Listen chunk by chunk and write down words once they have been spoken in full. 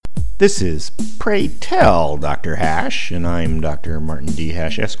This is Pray Tell Dr. Hash, and I'm Dr. Martin D.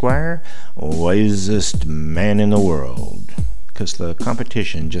 Hash, Esquire, wisest man in the world. 'Cause the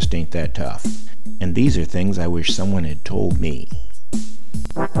competition just ain't that tough. And these are things I wish someone had told me.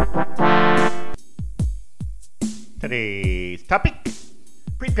 Today's topic,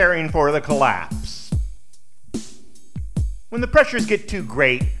 preparing for the collapse. When the pressures get too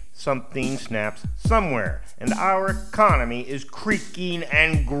great, something snaps somewhere, and our economy is creaking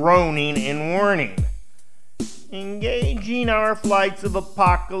and groaning in warning. Engaging our flights of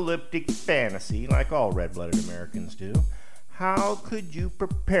apocalyptic fantasy, like all red-blooded Americans do, how could you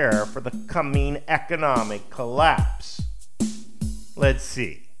prepare for the coming economic collapse? Let's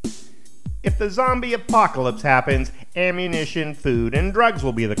see. If the zombie apocalypse happens, ammunition, food, and drugs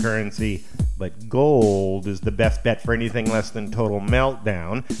will be the currency. But gold is the best bet for anything less than total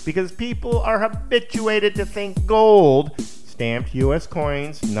meltdown, because people are habituated to think gold, stamped U.S.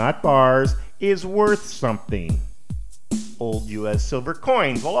 coins, not bars, is worth something. Old U.S. silver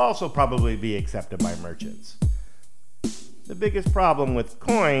coins will also probably be accepted by merchants. The biggest problem with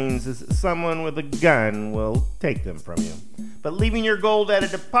coins is that someone with a gun will take them from you. But leaving your gold at a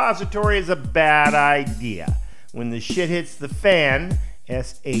depository is a bad idea. When the shit hits the fan,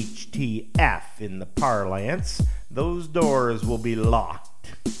 SHTF in the parlance, those doors will be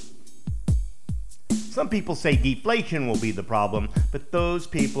locked. Some people say deflation will be the problem, but those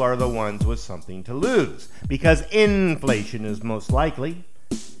people are the ones with something to lose, because inflation is most likely.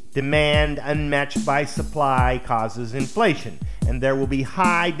 Demand unmatched by supply causes inflation, and there will be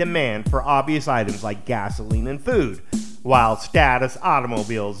high demand for obvious items like gasoline and food, while status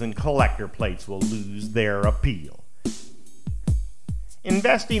automobiles and collector plates will lose their appeal.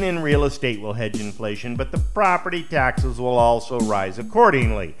 Investing in real estate will hedge inflation, but the property taxes will also rise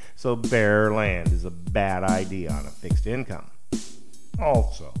accordingly, so bare land is a bad idea on a fixed income.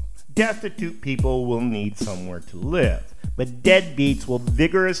 Also, destitute people will need somewhere to live, but deadbeats will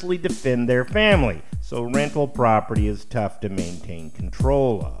vigorously defend their family, so rental property is tough to maintain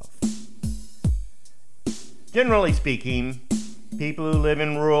control of. Generally speaking, people who live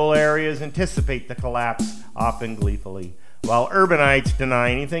in rural areas anticipate the collapse, often gleefully, while urbanites deny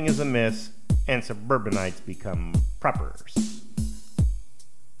anything is amiss and suburbanites become preppers.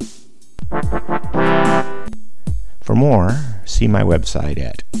 For more, see my website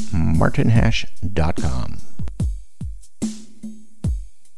at martinhash.com.